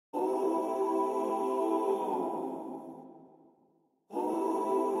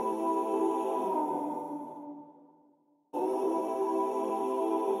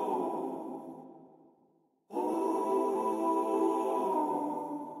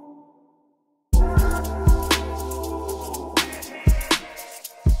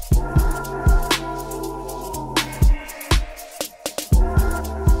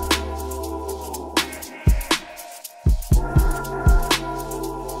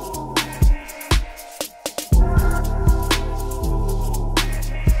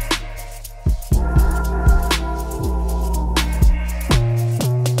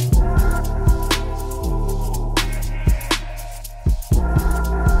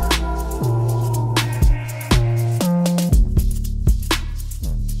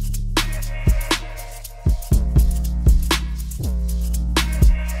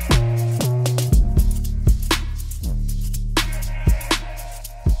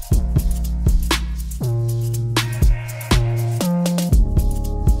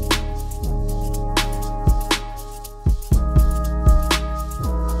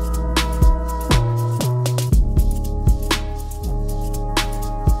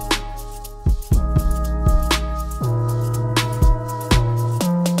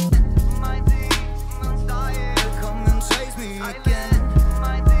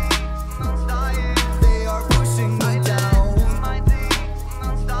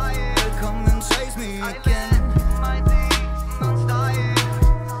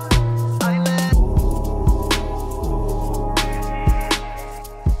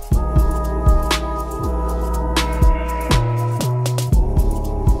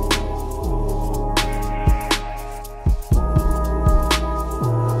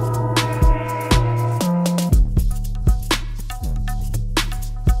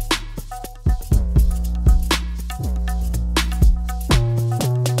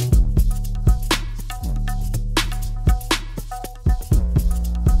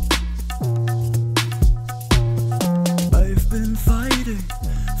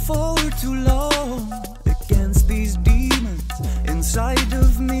inside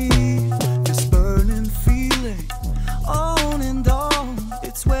of me, this burning feeling, on and on.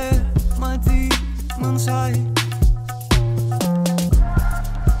 It's where my demons hide.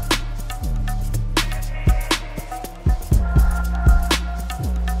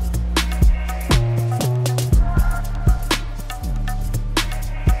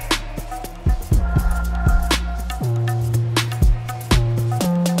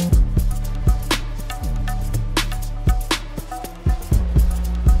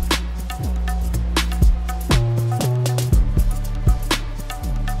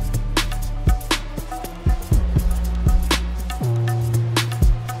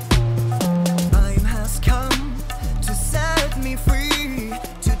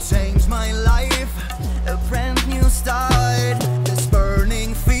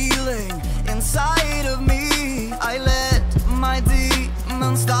 Inside of me, I let my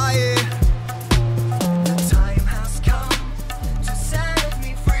demons die. The time has come to set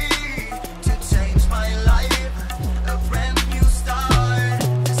me free, to change my life, a brand new start.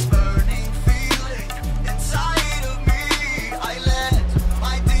 This burning feeling inside of me, I let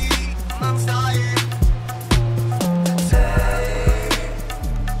my demons die.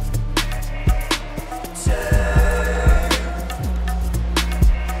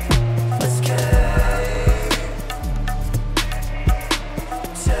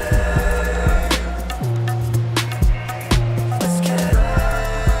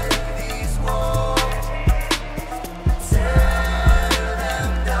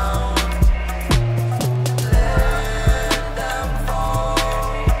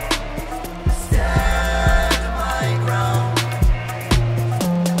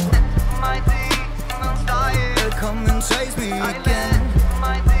 Come and chase me again.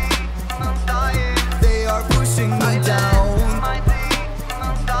 My demons dying. They are pushing me down. My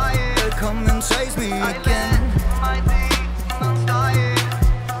demons dying. They come and chase me again. My demons dying.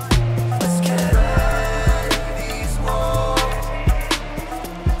 Let's get rid of these walls,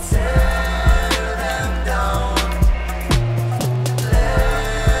 tear them down,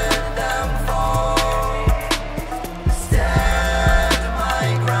 let them fall, stand my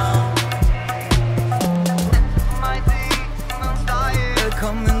ground.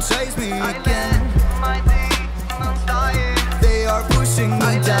 Come and chase me again. My demons dying. They are pushing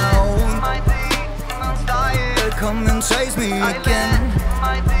me down. My demons dying. They come and chase me again.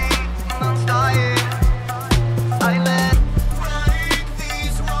 My demons dying. I let break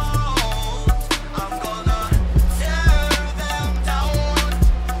these walls. I'm gonna tear them down.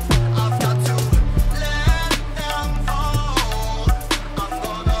 I've got to let them fall. I'm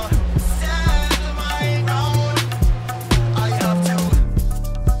gonna stand my ground. I have to.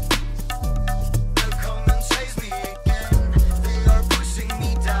 I'm gonna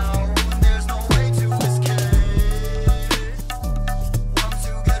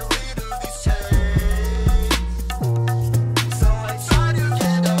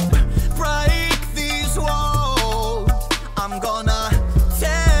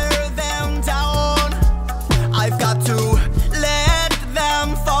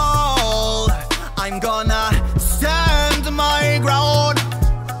stand my ground.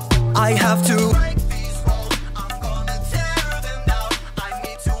 I have to break these walls. I'm gonna tear them down. I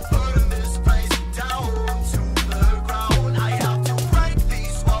need to burn this place down to the ground. I have to break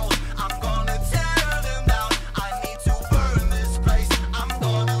these walls. I'm gonna tear them down. I need to burn this place. I'm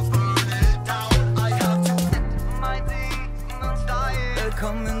gonna burn it down. I have to. My demons dying. They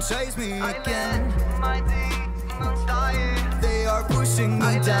come and chase me again. My demons dying. They are pushing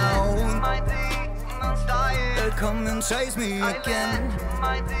me down. My demons dying. They come and chase me again.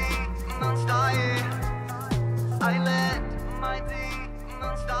 My demons dying. I let my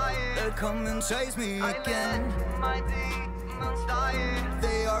demons dying. They come and chase me again. My demons dying.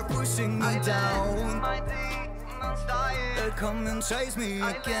 They are pushing me down. My demons dying. They come and chase me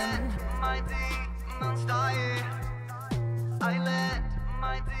again. My demons dying. I let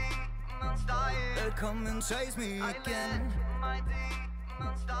my demons dying. They come and chase me again. My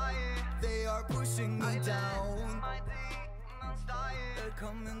demons dying. They are pushing me down. My demons dying. They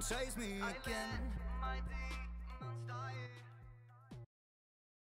come and chase me again.